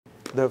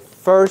the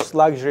first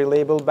luxury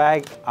label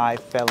bag I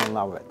fell in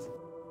love with.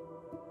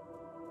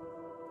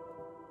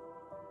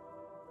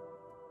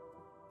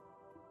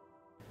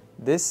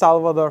 This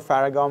Salvatore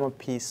Ferragamo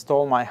piece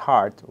stole my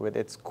heart with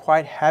its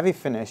quite heavy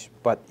finish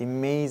but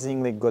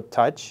amazingly good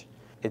touch,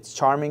 its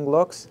charming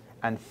looks,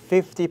 and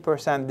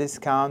 50%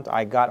 discount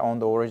I got on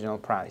the original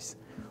price.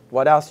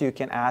 What else you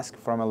can ask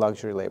from a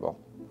luxury label?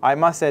 I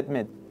must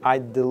admit, I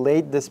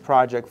delayed this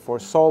project for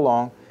so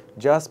long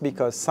just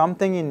because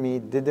something in me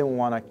didn't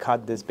want to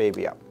cut this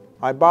baby up.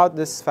 I bought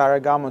this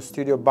Ferragamo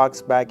Studio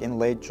box bag in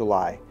late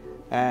July,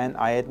 and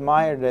I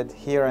admired it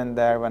here and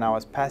there when I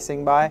was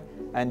passing by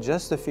and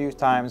just a few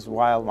times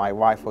while my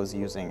wife was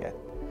using it.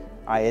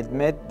 I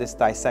admit this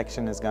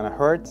dissection is gonna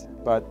hurt,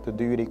 but the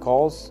duty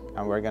calls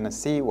and we're gonna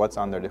see what's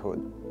under the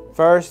hood.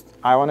 First,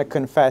 I want to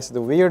confess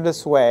the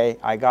weirdest way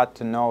I got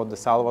to know the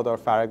Salvatore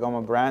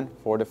Ferragamo brand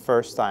for the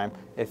first time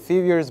a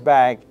few years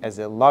back as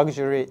a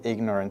luxury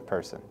ignorant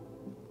person.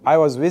 I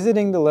was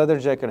visiting the leather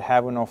jacket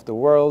heaven of the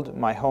world,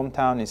 my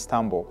hometown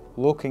Istanbul,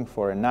 looking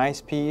for a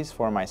nice piece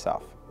for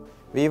myself.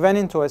 We went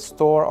into a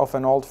store of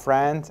an old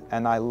friend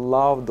and I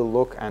loved the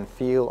look and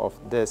feel of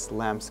this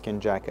lambskin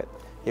jacket.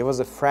 It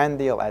was a friend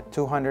deal at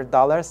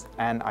 $200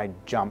 and I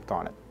jumped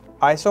on it.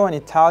 I saw an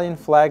Italian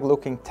flag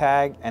looking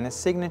tag and a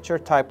signature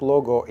type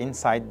logo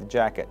inside the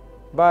jacket,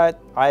 but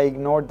I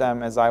ignored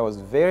them as I was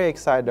very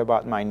excited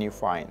about my new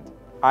find.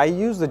 I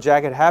used the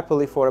jacket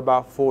happily for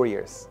about 4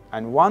 years,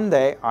 and one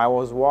day I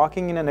was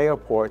walking in an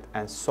airport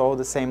and saw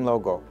the same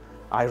logo.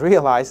 I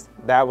realized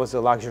that was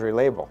a luxury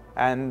label,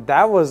 and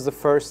that was the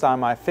first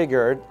time I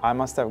figured I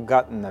must have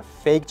gotten a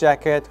fake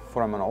jacket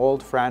from an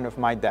old friend of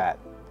my dad.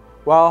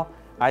 Well,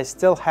 I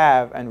still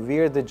have and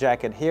wear the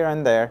jacket here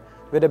and there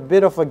with a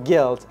bit of a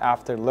guilt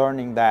after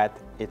learning that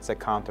it's a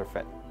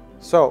counterfeit.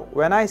 So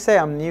when I say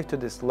I'm new to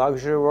this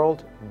luxury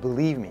world,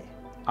 believe me,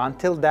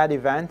 until that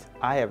event,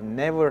 I have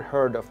never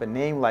heard of a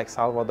name like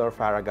Salvatore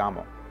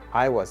Ferragamo.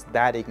 I was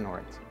that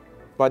ignorant.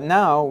 But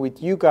now,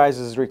 with you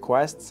guys'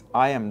 requests,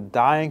 I am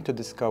dying to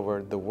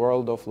discover the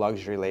world of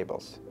luxury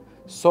labels.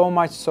 So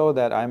much so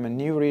that I'm a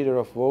new reader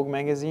of Vogue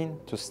magazine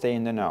to stay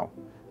in the know.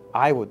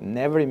 I would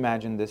never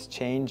imagine this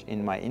change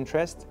in my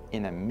interest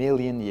in a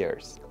million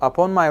years.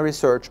 Upon my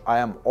research, I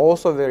am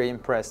also very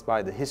impressed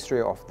by the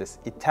history of this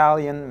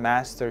Italian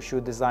master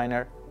shoe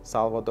designer,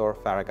 Salvatore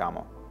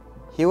Ferragamo.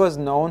 He was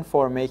known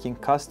for making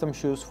custom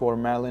shoes for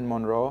Marilyn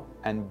Monroe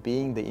and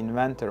being the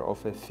inventor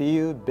of a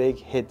few big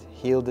hit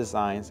heel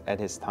designs at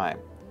his time.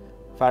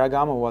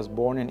 Ferragamo was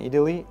born in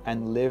Italy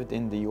and lived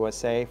in the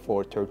USA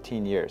for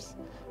 13 years.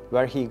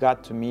 Where he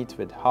got to meet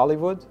with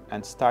Hollywood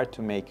and start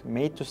to make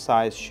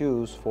made-to-size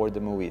shoes for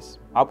the movies.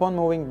 Upon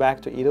moving back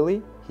to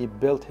Italy, he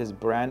built his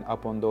brand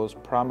upon those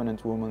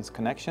prominent women's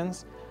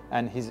connections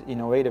and his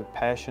innovative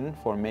passion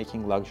for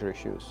making luxury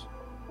shoes.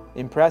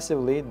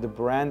 Impressively, the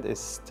brand is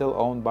still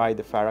owned by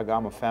the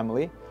Ferragamo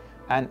family,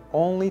 and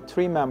only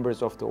 3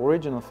 members of the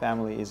original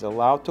family is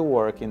allowed to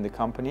work in the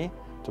company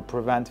to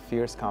prevent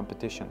fierce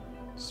competition.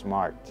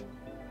 Smart.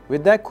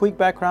 With that quick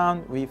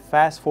background, we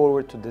fast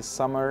forward to this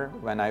summer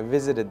when I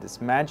visited this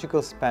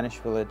magical Spanish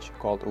village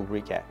called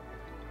Ubrique.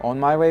 On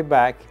my way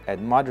back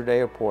at Madrid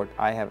airport,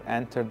 I have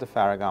entered the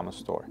Ferragamo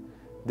store.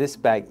 This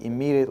bag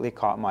immediately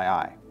caught my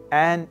eye,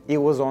 and it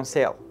was on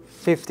sale,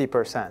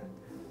 50%.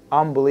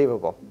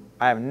 Unbelievable.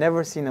 I have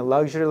never seen a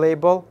luxury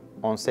label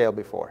on sale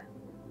before.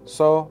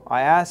 So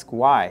I asked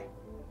why.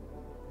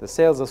 The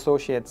sales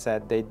associate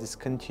said they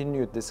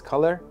discontinued this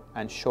color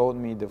and showed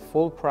me the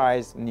full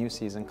price new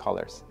season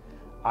colors.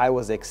 I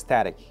was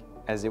ecstatic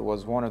as it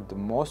was one of the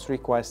most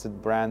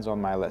requested brands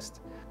on my list.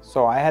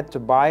 So I had to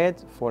buy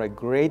it for a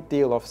great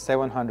deal of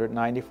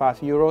 795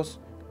 euros,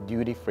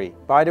 duty free.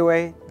 By the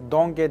way,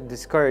 don't get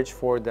discouraged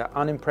for the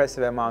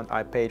unimpressive amount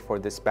I paid for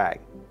this bag.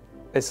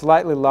 A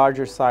slightly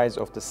larger size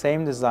of the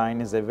same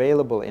design is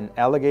available in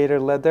alligator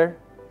leather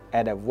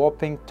at a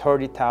whopping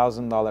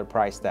 $30,000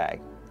 price tag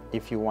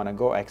if you want to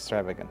go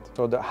extravagant.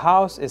 So the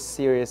house is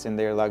serious in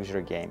their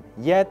luxury game,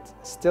 yet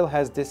still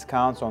has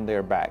discounts on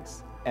their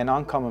bags. An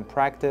uncommon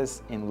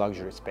practice in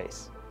luxury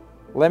space.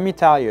 Let me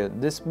tell you,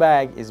 this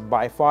bag is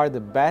by far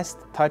the best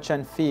touch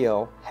and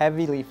feel,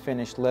 heavily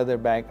finished leather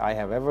bag I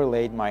have ever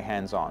laid my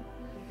hands on.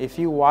 If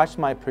you watched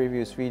my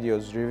previous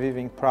videos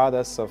reviewing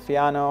Prada's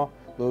Soffiano,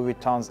 Louis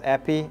Vuitton's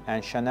Epi,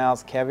 and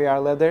Chanel's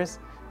Caviar leathers,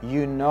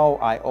 you know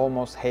I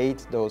almost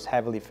hate those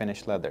heavily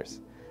finished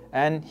leathers.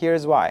 And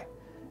here's why.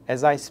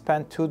 As I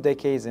spent 2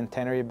 decades in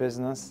tannery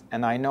business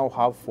and I know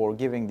how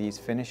forgiving these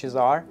finishes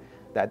are,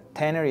 that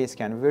tanneries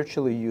can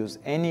virtually use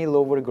any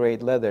lower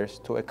grade leathers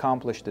to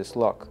accomplish this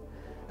look.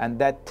 And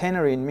that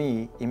tannery in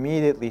me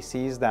immediately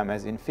sees them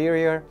as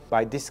inferior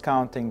by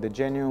discounting the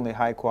genuinely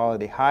high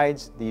quality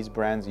hides these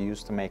brands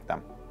use to make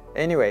them.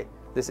 Anyway,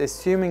 this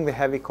assumingly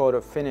heavy coat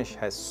of finish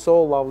has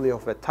so lovely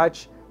of a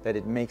touch that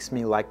it makes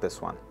me like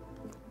this one.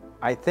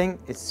 I think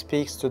it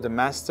speaks to the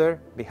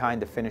master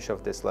behind the finish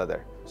of this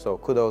leather, so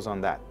kudos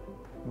on that.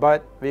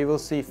 But we will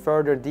see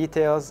further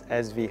details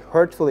as we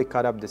hurtfully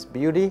cut up this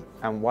beauty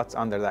and what's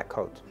under that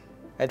coat.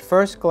 At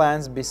first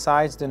glance,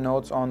 besides the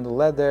notes on the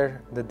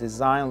leather, the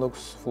design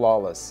looks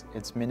flawless.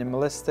 It's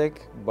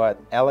minimalistic, but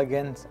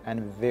elegant and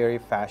very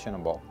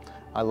fashionable.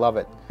 I love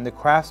it. And the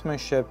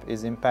craftsmanship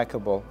is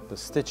impeccable. The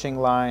stitching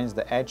lines,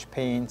 the edge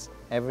paints,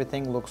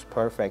 everything looks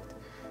perfect.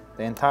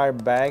 The entire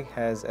bag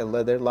has a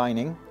leather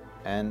lining,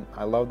 and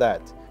I love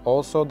that.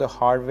 Also, the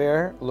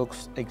hardware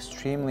looks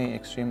extremely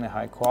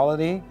high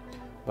quality,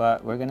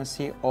 but we're gonna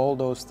see all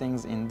those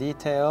things in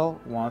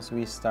detail once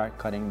we start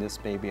cutting this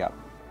baby up.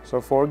 So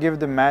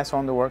forgive the mess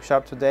on the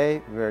workshop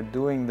today. We're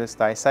doing this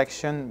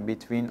dissection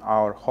between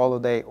our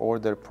holiday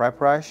order prep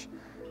rush,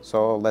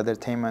 so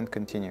Leathertainment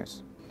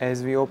continues.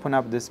 As we open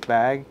up this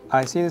bag,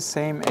 I see the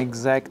same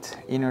exact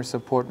inner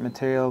support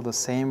material, the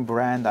same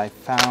brand I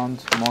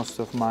found most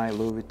of my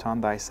Louis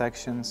Vuitton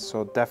dissections,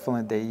 so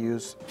definitely they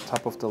use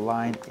top of the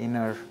line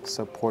inner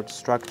support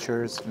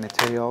structures,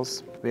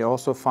 materials. We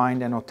also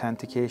find an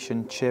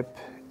authentication chip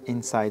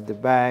inside the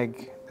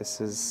bag. This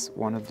is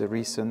one of the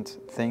recent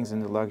things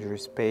in the luxury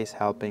space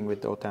helping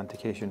with the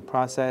authentication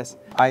process.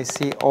 I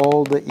see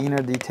all the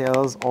inner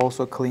details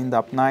also cleaned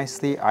up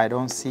nicely. I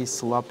don't see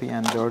sloppy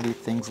and dirty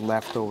things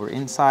left over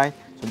inside.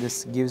 So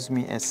this gives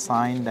me a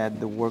sign that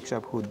the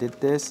workshop who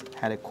did this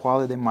had a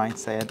quality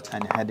mindset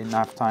and had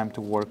enough time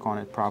to work on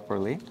it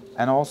properly.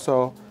 And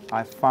also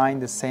I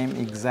find the same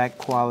exact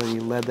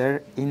quality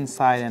leather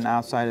inside and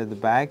outside of the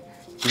bag,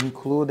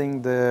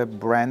 including the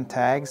brand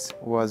tags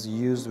was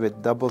used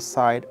with double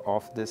side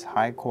of this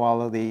high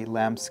quality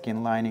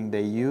lambskin lining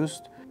they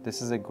used.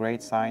 This is a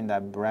great sign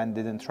that brand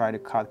didn't try to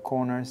cut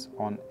corners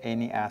on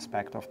any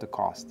aspect of the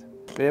cost.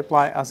 We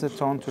apply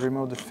acetone to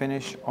remove the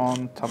finish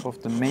on top of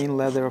the main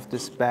leather of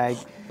this bag.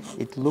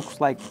 It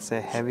looks like it's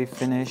a heavy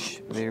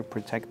finish, very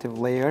protective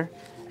layer.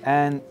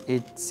 And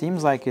it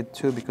seems like it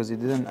too because it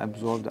didn't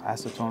absorb the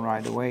acetone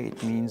right away.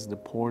 It means the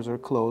pores are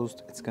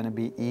closed. It's going to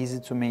be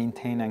easy to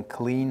maintain and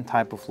clean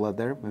type of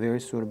leather,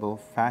 very suitable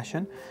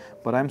fashion.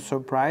 But I'm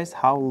surprised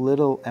how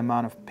little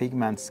amount of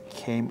pigments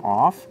came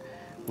off,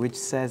 which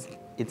says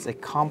it's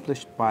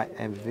accomplished by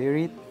a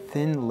very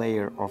thin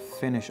layer of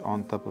finish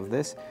on top of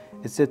this.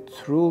 It's a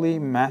truly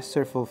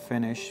masterful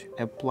finish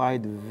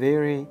applied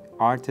very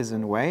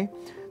artisan way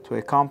to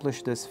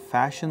accomplish this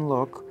fashion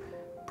look,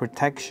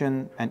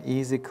 protection and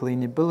easy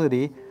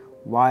cleanability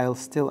while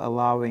still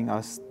allowing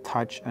us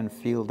touch and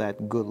feel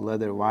that good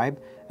leather vibe.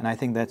 And I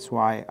think that's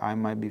why I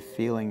might be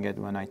feeling it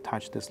when I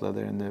touch this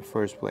leather in the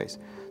first place.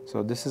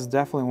 So this is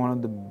definitely one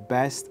of the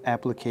best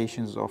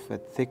applications of a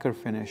thicker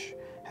finish,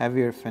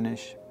 heavier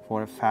finish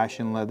for a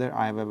fashion leather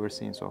I've ever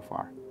seen so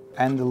far.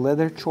 And the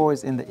leather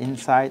choice in the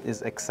inside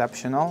is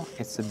exceptional.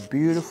 It's a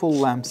beautiful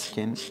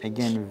lambskin.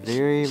 Again,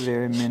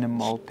 very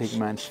minimal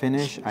pigment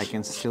finish. I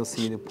can still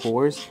see the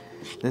pores.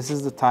 This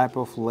is the type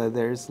of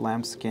leathers,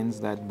 lambskins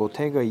that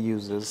Bottega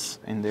uses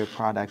in their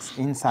products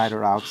inside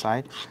or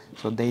outside.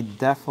 So they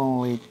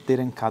definitely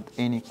didn't cut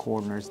any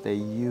corners. They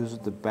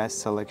used the best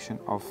selection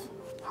of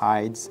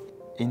hides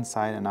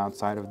inside and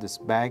outside of this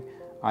bag.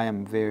 I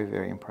am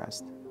very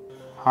impressed.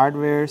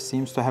 Hardware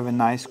seems to have a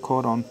nice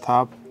coat on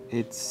top.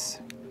 It's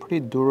pretty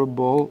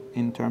durable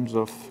in terms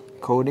of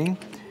coating,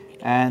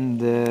 and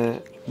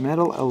the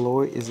metal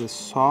alloy is a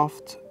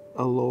soft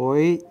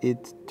alloy.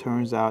 It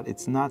turns out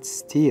it's not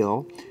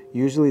steel.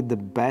 Usually the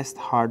best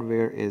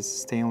hardware is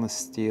stainless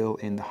steel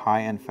in the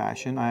high-end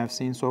fashion I have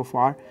seen so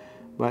far,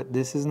 but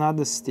this is not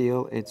the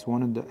steel, it's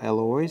one of the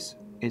alloys.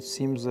 It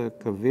seems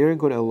like a very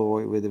good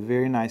alloy with a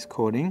very nice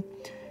coating.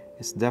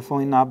 It's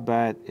definitely not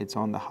bad. It's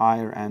on the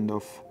higher end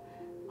of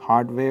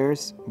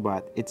hardwares,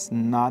 but it's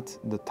not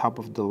the top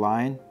of the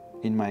line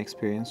in my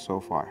experience so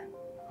far.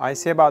 I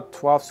see about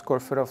 12 square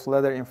foot of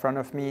leather in front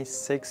of me,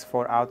 6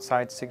 for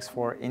outside, 6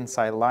 for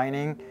inside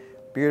lining.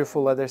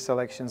 Beautiful leather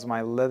selections.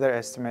 My leather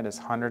estimate is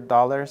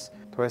 $100.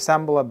 To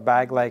assemble a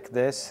bag like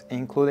this,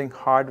 including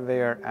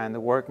hardware and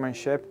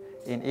workmanship,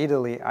 in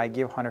Italy, I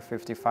give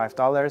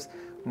 $155.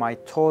 My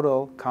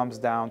total comes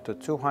down to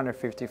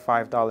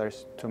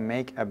 $255 to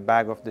make a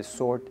bag of this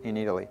sort in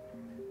Italy.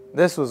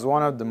 This was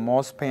one of the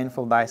most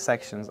painful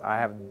dissections I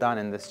have done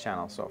in this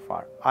channel so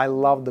far. I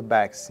love the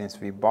bag since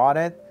we bought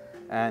it,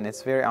 and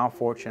it's very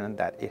unfortunate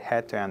that it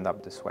had to end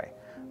up this way.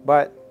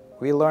 But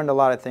we learned a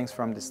lot of things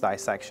from this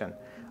dissection.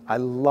 I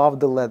love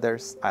the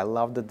leathers, I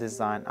love the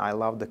design, I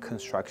love the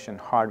construction,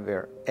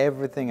 hardware,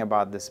 everything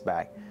about this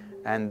bag.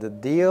 And the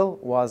deal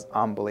was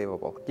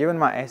unbelievable. Given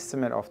my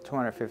estimate of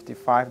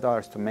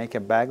 $255 to make a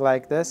bag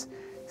like this,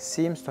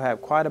 seems to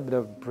have quite a bit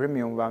of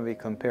premium when we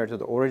compare to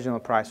the original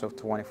price of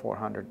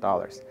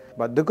 $2,400.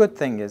 But the good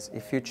thing is,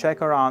 if you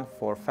check around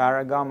for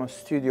Ferragamo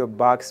Studio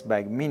Box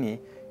Bag Mini,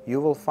 you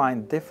will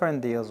find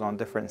different deals on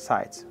different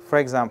sites. For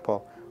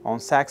example, on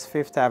Saks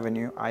Fifth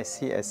Avenue, I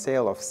see a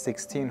sale of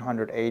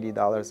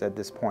 $1,680 at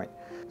this point.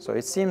 So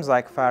it seems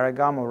like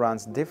Ferragamo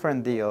runs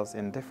different deals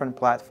in different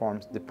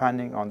platforms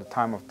depending on the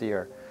time of the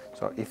year.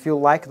 So if you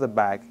like the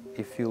bag,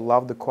 if you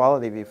love the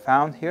quality we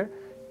found here,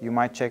 you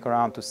might check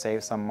around to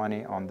save some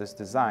money on this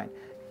design.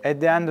 At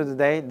the end of the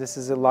day, this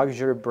is a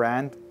luxury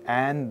brand,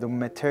 and the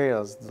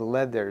materials, the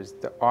leathers,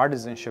 the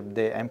artisanship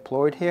they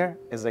employed here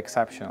is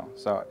exceptional.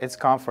 So it's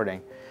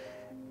comforting.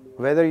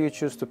 Whether you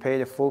choose to pay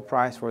the full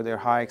price for their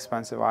high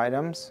expensive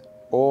items,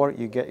 or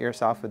you get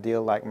yourself a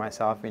deal like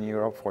myself in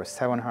Europe for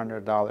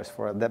 $700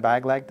 for a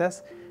bag like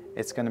this,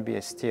 it's going to be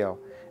a steal.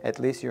 At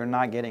least you're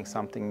not getting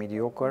something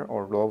mediocre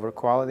or lower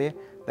quality.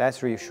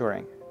 That's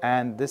reassuring.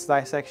 And this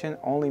dissection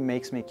only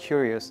makes me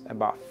curious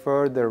about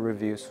further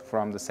reviews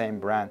from the same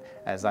brand,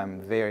 as I'm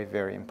very,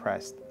 very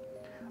impressed.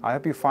 I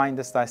hope you find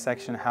this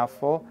dissection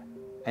helpful,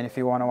 and if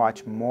you want to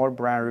watch more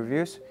brand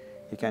reviews,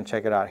 you can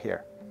check it out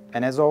here.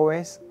 And as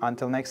always,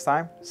 until next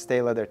time,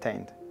 stay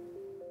leather-tained.